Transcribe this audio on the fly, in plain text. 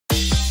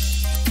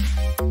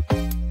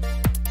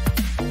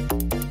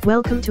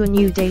Welcome to a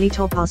new Daily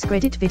Top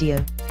Askreddit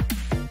video.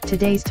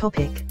 Today's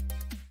topic.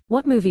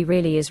 What movie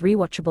really is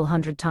rewatchable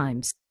 100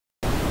 times?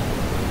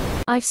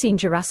 I've seen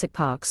Jurassic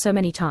Park so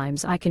many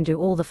times I can do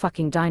all the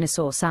fucking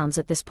dinosaur sounds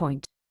at this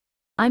point.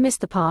 I missed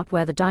the part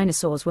where the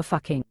dinosaurs were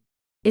fucking.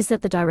 Is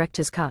that the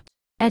director's cut?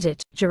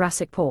 Edit,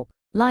 Jurassic Park.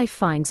 Life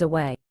finds a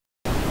way.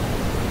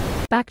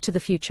 Back to the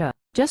Future.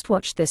 Just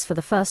watched this for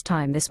the first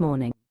time this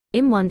morning.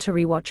 I'm one to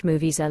rewatch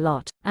movies a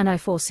lot, and I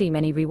foresee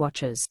many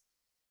rewatches.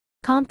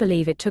 Can't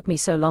believe it took me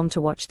so long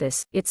to watch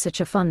this, it's such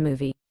a fun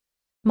movie.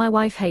 My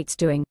wife hates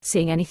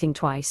seeing anything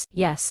twice.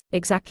 Yes,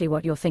 exactly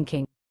what you're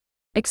thinking.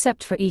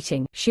 Except for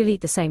eating, she'll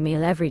eat the same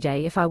meal every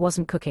day if I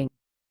wasn't cooking.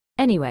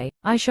 Anyway,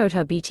 I showed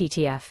her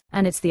BTTF,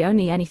 and it's the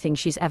only anything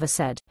she's ever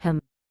said.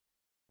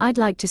 I'd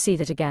like to see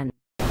that again.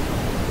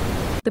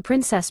 The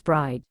Princess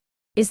Bride.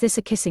 Is this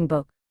a kissing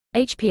book?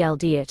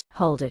 HPLD it,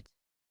 hold it.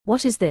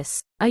 What is this?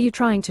 Are you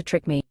trying to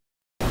trick me?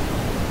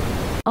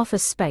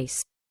 Office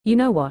Space. You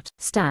know what,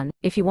 Stan,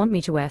 if you want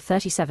me to wear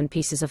 37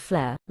 pieces of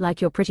flair, like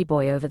your pretty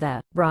boy over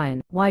there,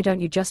 Brian, why don't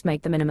you just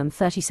make the minimum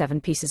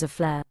 37 pieces of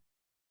flair?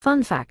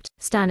 Fun fact,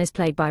 Stan is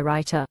played by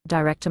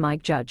writer-director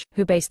Mike Judge,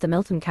 who based the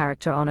Milton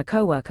character on a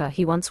co-worker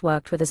he once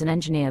worked with as an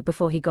engineer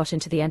before he got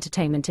into the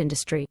entertainment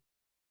industry.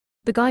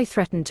 The guy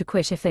threatened to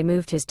quit if they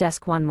moved his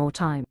desk one more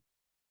time.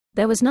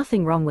 There was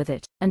nothing wrong with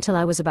it, until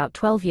I was about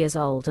 12 years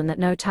old and that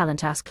no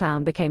talent ass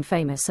clown became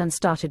famous and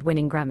started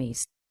winning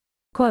Grammys.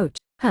 Quote,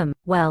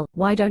 well,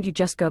 why don't you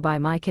just go by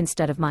Mike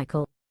instead of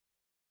Michael?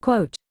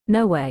 Quote,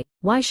 no way,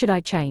 why should I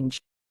change?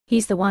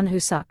 He's the one who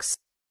sucks.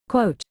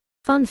 Quote,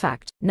 fun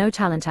fact, no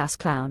talent ass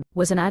clown,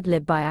 was an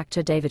ad-lib by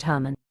actor David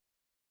Herman.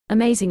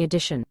 Amazing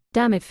addition,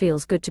 damn it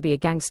feels good to be a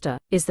gangster,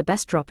 is the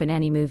best drop in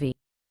any movie.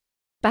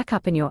 Back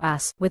up in your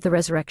ass, with the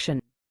resurrection.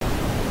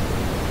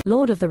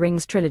 Lord of the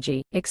Rings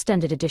Trilogy,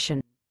 Extended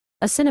Edition.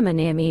 A cinema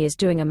near me is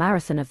doing a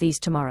marathon of these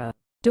tomorrow.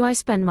 Do I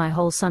spend my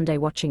whole Sunday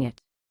watching it?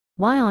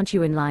 Why aren't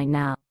you in line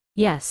now?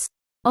 Yes.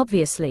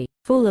 Obviously.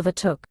 Fool of a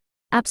took.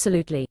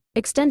 Absolutely.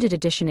 Extended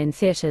Edition in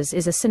theaters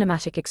is a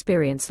cinematic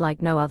experience like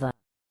no other.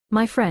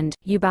 My friend,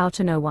 you bow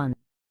to no one.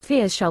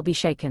 Fears shall be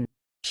shaken.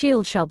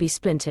 Shield shall be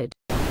splintered.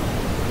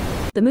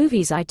 The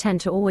movies I tend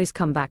to always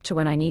come back to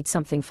when I need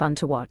something fun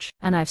to watch,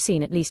 and I've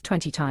seen at least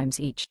 20 times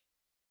each.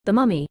 The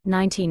Mummy,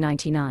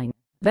 1999.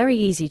 Very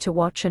easy to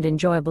watch and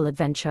enjoyable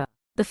adventure.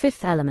 The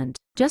Fifth Element.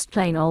 Just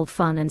plain old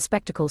fun and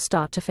spectacle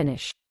start to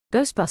finish.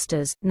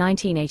 Ghostbusters,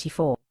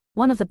 1984.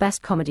 One of the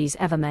best comedies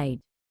ever made.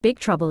 Big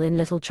Trouble in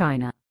Little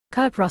China.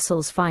 Kurt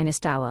Russell's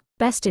finest hour.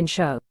 Best in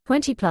show.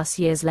 20 plus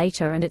years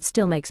later and it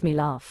still makes me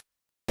laugh.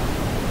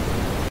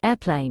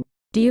 Airplane.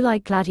 Do you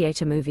like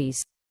gladiator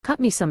movies? Cut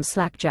me some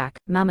slack, Jack.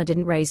 Mama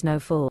didn't raise no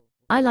fool.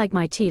 I like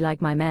my tea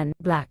like my men,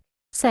 black.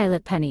 Sale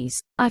at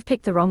Penny's. I've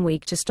picked the wrong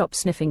week to stop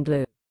sniffing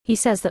glue. He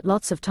says that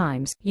lots of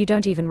times, you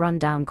don't even run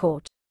down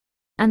court.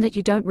 And that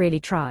you don't really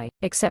try,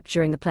 except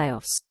during the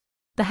playoffs.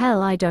 The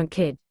hell I don't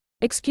kid.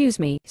 Excuse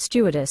me,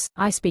 stewardess,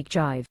 I speak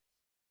jive.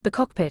 The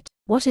cockpit,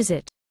 what is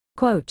it?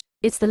 Quote,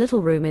 it's the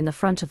little room in the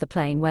front of the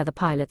plane where the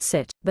pilots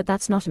sit, but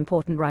that's not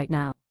important right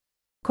now.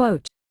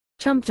 Quote,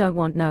 chump don't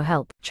want no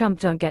help, chump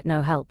don't get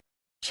no help.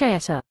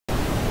 Theater.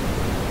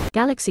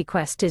 Galaxy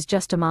Quest is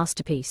just a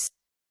masterpiece.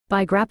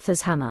 By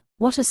Grabthar's Hammer,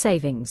 what a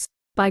savings.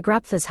 By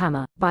Grabthar's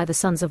Hammer, by the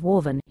Sons of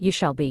Warvan, you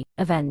shall be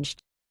avenged.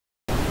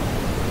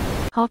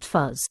 Hot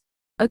Fuzz.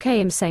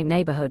 Okay, same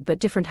neighborhood but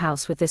different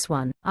house with this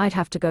one, I'd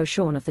have to go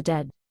Shaun of the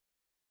Dead.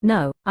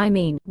 No, I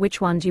mean,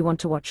 which one do you want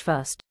to watch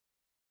first?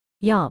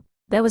 Yarp,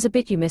 there was a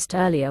bit you missed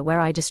earlier where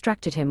I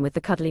distracted him with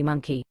the cuddly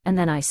monkey, and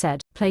then I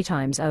said,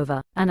 playtime's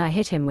over, and I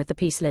hit him with the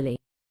peace lily.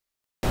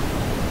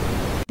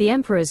 The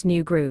Emperor's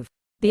New Groove.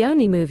 The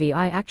only movie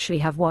I actually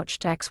have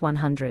watched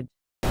X100.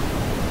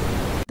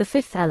 The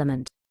Fifth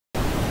Element.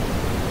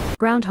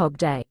 Groundhog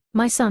Day.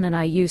 My son and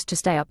I used to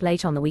stay up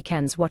late on the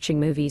weekends watching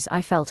movies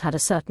I felt had a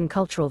certain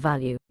cultural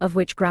value, of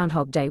which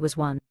Groundhog Day was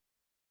one.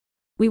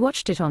 We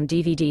watched it on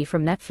DVD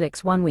from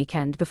Netflix one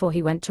weekend before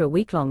he went to a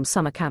week-long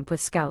summer camp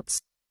with scouts.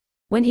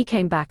 When he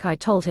came back I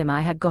told him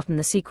I had gotten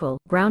the sequel,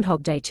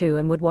 Groundhog Day 2,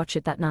 and would watch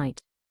it that night.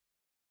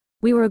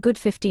 We were a good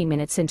 15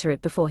 minutes into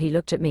it before he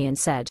looked at me and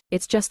said,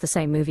 it's just the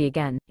same movie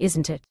again,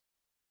 isn't it?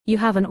 You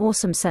have an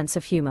awesome sense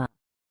of humor.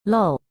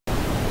 Lol.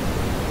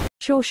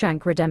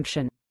 Shawshank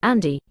Redemption.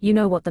 Andy, you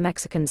know what the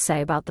Mexicans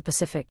say about the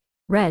Pacific?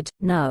 Red,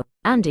 no.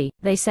 Andy,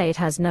 they say it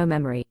has no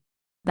memory.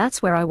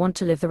 That's where I want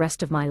to live the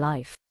rest of my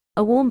life.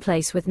 A warm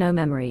place with no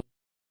memory.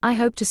 I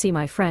hope to see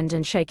my friend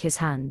and shake his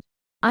hand.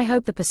 I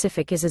hope the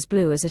Pacific is as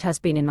blue as it has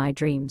been in my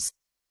dreams.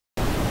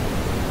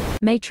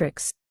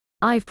 Matrix.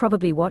 I've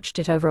probably watched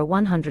it over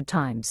 100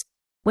 times.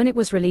 When it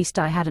was released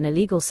I had an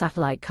illegal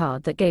satellite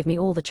card that gave me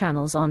all the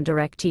channels on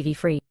DirecTV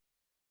free.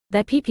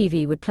 Their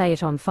PPV would play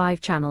it on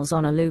 5 channels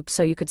on a loop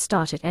so you could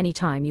start it any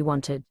time you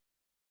wanted.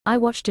 I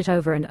watched it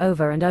over and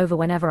over and over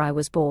whenever I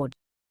was bored.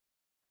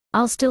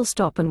 I'll still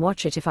stop and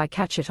watch it if I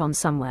catch it on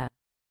somewhere.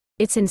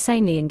 It's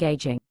insanely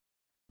engaging.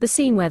 The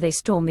scene where they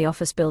storm the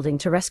office building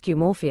to rescue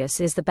Morpheus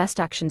is the best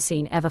action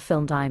scene ever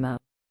filmed. IMO.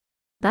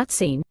 That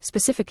scene,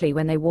 specifically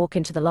when they walk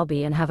into the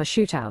lobby and have a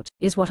shootout,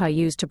 is what I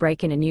use to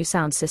break in a new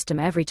sound system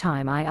every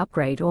time I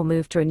upgrade or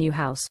move to a new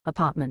house,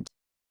 apartment.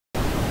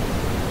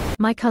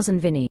 My cousin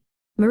Vinny.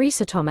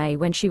 Marisa Tomei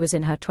when she was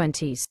in her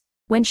 20s.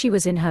 When she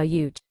was in her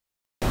ute.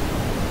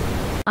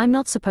 I'm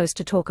not supposed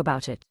to talk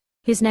about it.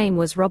 His name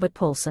was Robert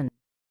Paulson.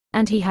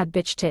 And he had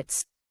bitch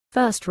tits.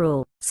 First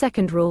rule.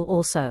 Second rule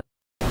also.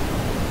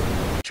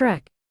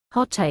 Shrek.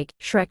 Hot take,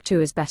 Shrek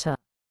 2 is better.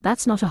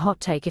 That's not a hot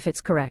take if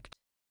it's correct.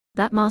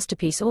 That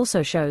masterpiece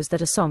also shows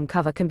that a song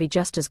cover can be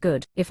just as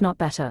good, if not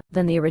better,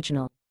 than the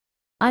original.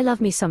 I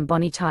love me some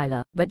Bonnie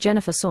Tyler, but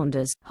Jennifer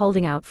Saunders,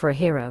 holding out for a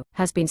hero,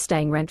 has been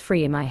staying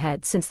rent-free in my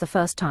head since the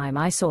first time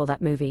I saw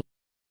that movie.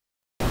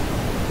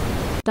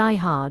 Die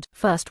Hard,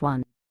 first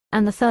one.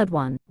 And the third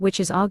one,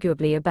 which is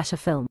arguably a better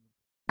film.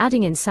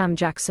 Adding in Sam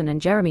Jackson and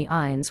Jeremy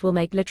Irons will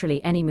make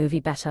literally any movie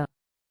better.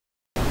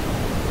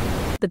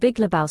 The Big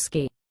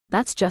Lebowski.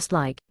 That's just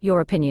like,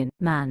 your opinion,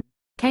 man.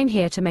 Came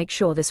here to make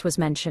sure this was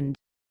mentioned.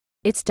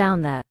 It's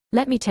down there,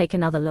 let me take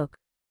another look.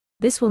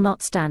 This will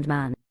not stand,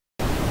 man.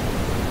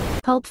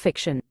 Pulp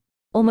Fiction.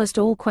 Almost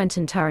all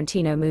Quentin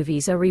Tarantino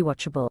movies are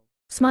rewatchable.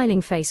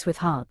 Smiling face with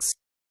hearts.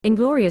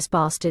 Inglourious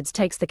Bastards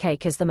takes the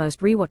cake as the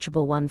most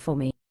rewatchable one for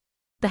me.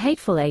 The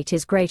Hateful Eight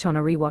is great on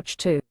a rewatch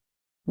too.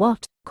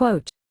 What,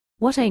 quote,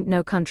 what ain't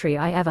no country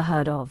I ever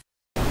heard of?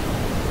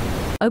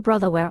 Oh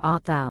brother where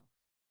art thou?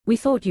 We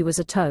thought you was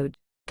a toad.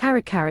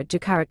 Carrot carrot do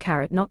carrot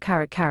carrot not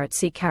carrot carrot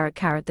see carrot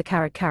carrot the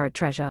carrot carrot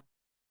treasure.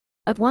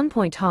 At one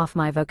point half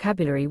my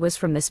vocabulary was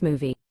from this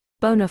movie.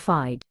 Bona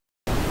fide.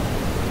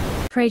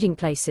 Trading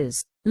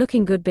Places.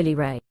 Looking Good Billy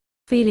Ray.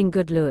 Feeling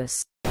Good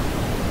Lewis.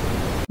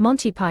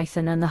 Monty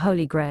Python and the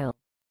Holy Grail.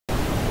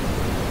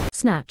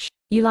 Snatch.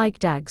 You like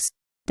dags?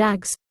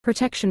 Dags,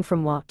 protection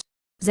from what?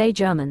 Zay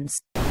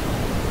Germans.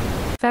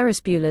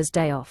 Ferris Bueller's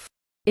Day Off.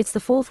 It's the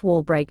fourth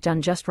wall break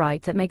done just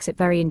right that makes it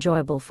very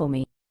enjoyable for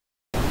me.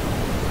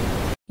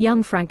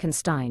 Young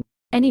Frankenstein.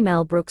 Any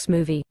Mel Brooks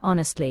movie,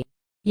 honestly.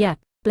 Yep,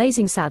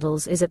 Blazing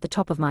Saddles is at the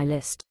top of my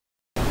list.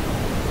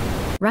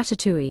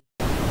 Ratatouille.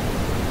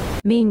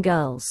 Mean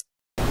Girls.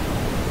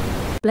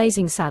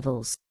 Blazing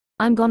Saddles.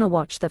 I'm gonna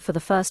watch that for the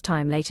first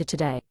time later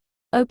today.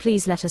 Oh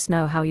please let us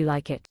know how you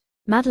like it.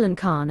 Madeline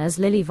Kahn as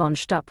Lily von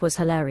Stupp was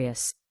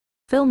hilarious.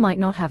 Film might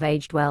not have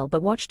aged well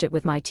but watched it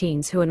with my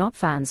teens who are not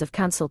fans of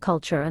cancel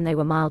culture and they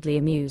were mildly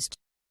amused.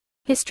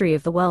 History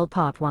of the World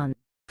Part 1.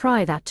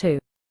 Try that too.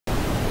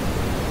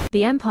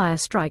 The Empire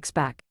Strikes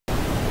Back.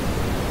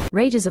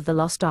 Raiders of the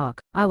Lost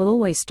Ark, I will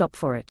always stop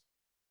for it.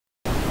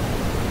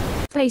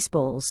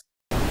 Faceballs.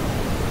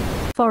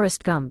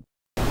 Forrest Gump.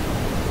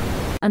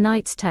 A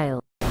Knight's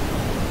Tale.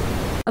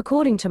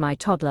 According to my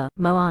toddler,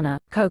 Moana,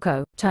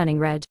 Coco, Turning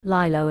Red,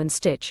 Lilo and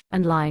Stitch,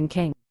 and Lion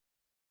King.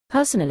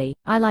 Personally,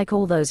 I like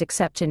all those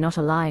except in not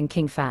a Lion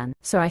King fan,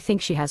 so I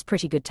think she has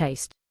pretty good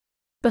taste.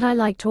 But I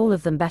liked all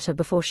of them better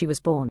before she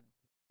was born.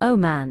 Oh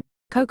man,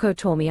 Coco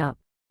tore me up.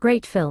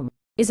 Great film.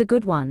 Is a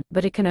good one,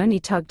 but it can only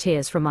tug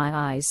tears from my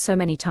eyes so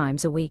many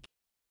times a week.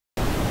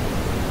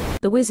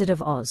 The Wizard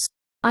of Oz.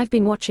 I've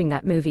been watching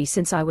that movie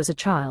since I was a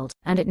child,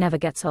 and it never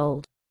gets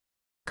old.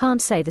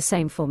 Can't say the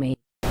same for me.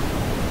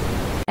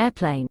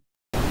 Airplane.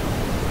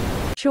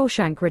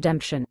 Shawshank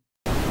Redemption.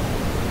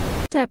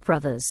 Step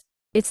Brothers.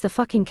 It's the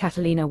fucking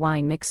Catalina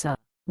wine mixer.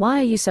 Why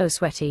are you so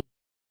sweaty?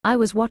 I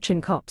was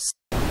watching Cops.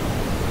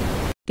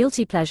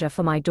 Guilty pleasure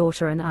for my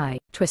daughter and I,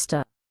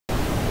 Twister.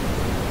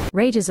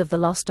 Raiders of the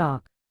Lost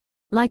Ark.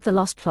 Like the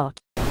Lost Plot.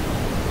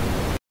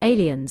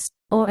 Aliens,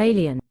 or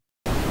Alien.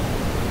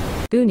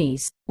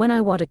 Goonies. When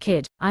I was a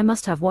kid, I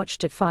must have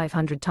watched it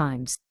 500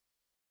 times.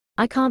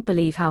 I can't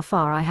believe how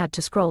far I had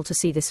to scroll to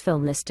see this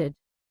film listed.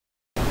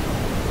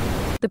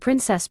 The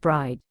Princess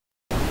Bride.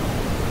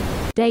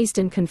 Dazed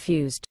and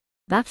Confused.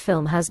 That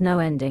film has no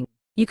ending.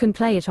 You can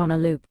play it on a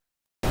loop.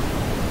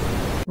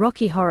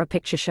 Rocky Horror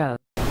Picture Show.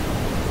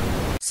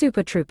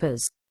 Super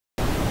Troopers.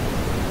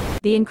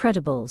 The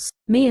Incredibles.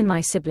 Me and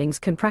my siblings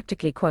can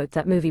practically quote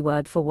that movie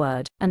word for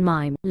word, and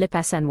mime, lip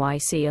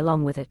SNYC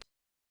along with it.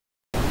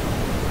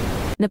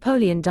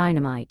 Napoleon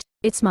Dynamite.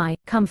 It's my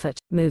comfort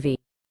movie.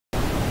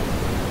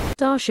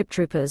 Starship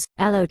Troopers,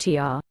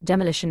 LOTR,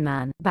 Demolition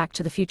Man, Back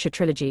to the Future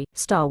Trilogy,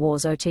 Star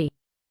Wars OT.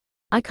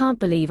 I can't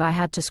believe I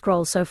had to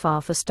scroll so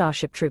far for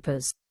Starship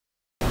Troopers.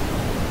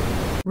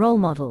 Role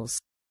Models.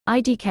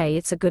 IDK.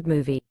 It's a good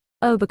movie.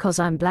 Oh, because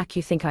I'm black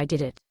you think I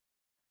did it.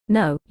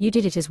 No, you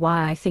did it is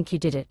why I think you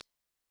did it.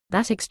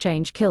 That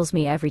exchange kills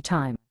me every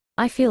time.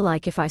 I feel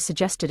like if I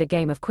suggested a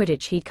game of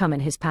Quidditch he'd come in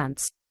his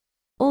pants.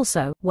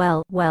 Also,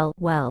 well.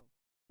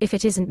 If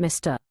it isn't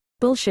Mr.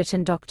 Bullshit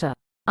and Dr.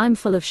 I'm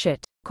full of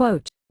shit.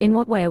 Quote, in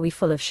what way are we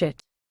full of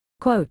shit?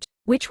 Quote,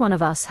 which one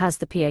of us has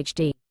the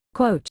PhD?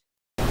 Quote.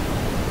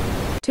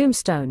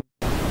 Tombstone.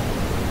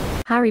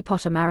 Harry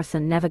Potter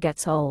marathon never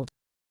gets old.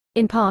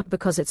 In part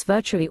because it's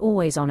virtually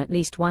always on at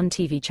least one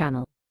TV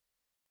channel.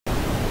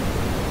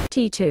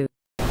 T2.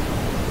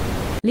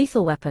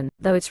 Lethal Weapon,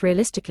 though it's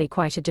realistically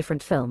quite a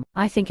different film,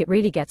 I think it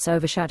really gets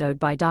overshadowed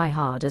by Die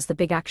Hard as the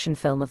big action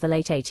film of the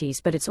late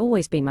 80s, but it's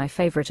always been my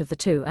favorite of the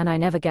two and I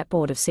never get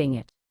bored of seeing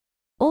it.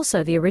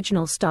 Also the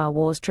original Star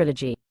Wars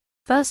trilogy.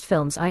 First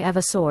films I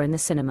ever saw in the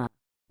cinema.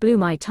 Blew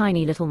my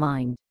tiny little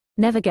mind.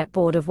 Never get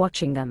bored of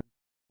watching them.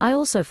 I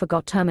also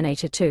forgot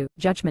Terminator 2,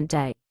 Judgment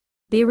Day.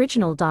 The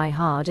original Die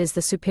Hard is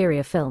the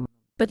superior film,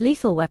 but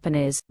Lethal Weapon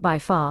is, by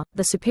far,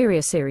 the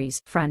superior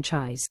series,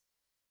 franchise.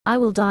 I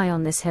will die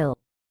on this hill.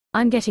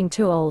 I'm getting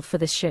too old for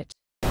this shit.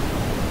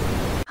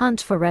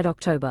 Hunt for Red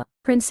October,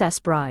 Princess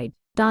Bride,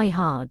 Die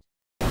Hard.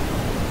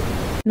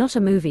 Not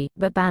a movie,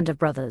 but Band of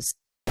Brothers.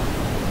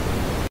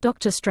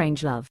 Doctor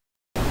Strangelove.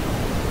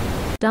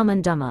 Dumb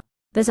and Dumber.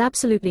 There's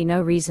absolutely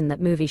no reason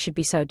that movie should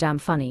be so damn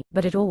funny,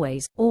 but it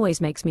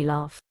always makes me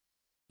laugh.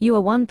 You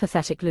are one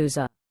pathetic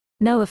loser.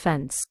 No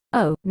offense.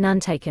 Oh, none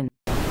taken.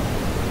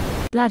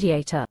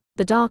 Gladiator,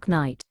 The Dark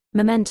Knight,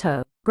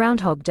 Memento,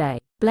 Groundhog Day,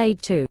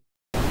 Blade 2.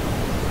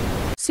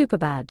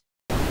 Superbad.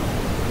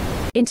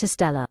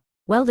 Interstellar.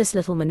 Well, this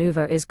little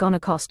maneuver is gonna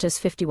cost us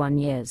 51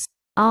 years.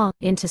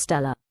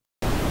 Interstellar.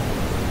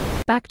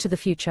 Back to the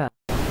Future.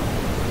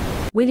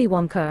 Willy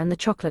Wonka and the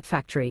Chocolate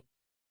Factory.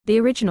 The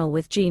original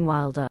with Gene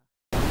Wilder.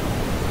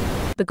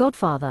 The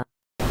Godfather.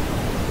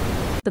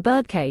 The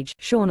Birdcage,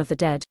 Shaun of the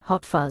Dead,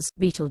 Hot Fuzz,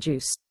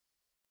 Beetlejuice.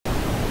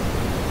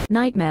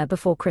 Nightmare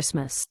Before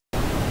Christmas.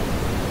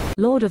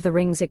 Lord of the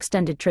Rings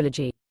Extended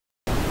Trilogy.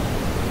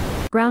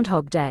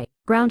 Groundhog Day,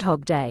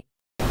 Groundhog Day.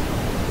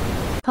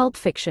 Pulp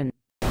Fiction.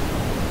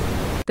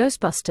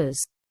 Ghostbusters.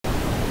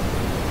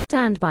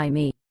 Stand By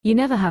Me. You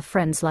never have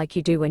friends like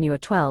you do when you are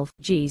 12,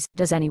 geez,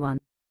 does anyone?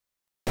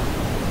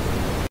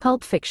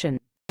 Pulp Fiction.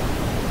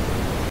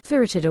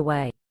 Spirited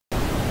Away.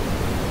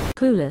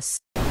 Clueless.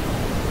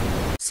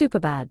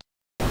 Superbad.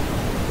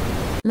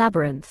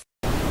 Labyrinth.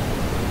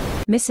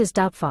 Mrs.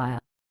 Doubtfire.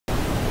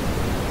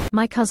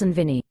 My Cousin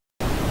Vinny.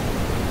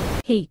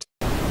 Heat.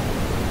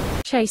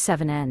 Che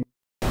 7N.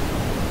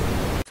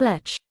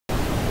 Fletch.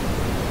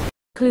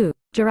 Clue,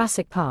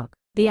 Jurassic Park,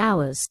 The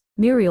Hours,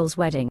 Muriel's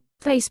Wedding,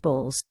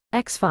 Faceballs,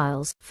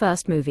 X-Files,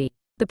 First Movie,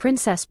 The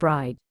Princess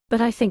Bride,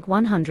 but I think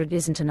 100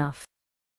 isn't enough.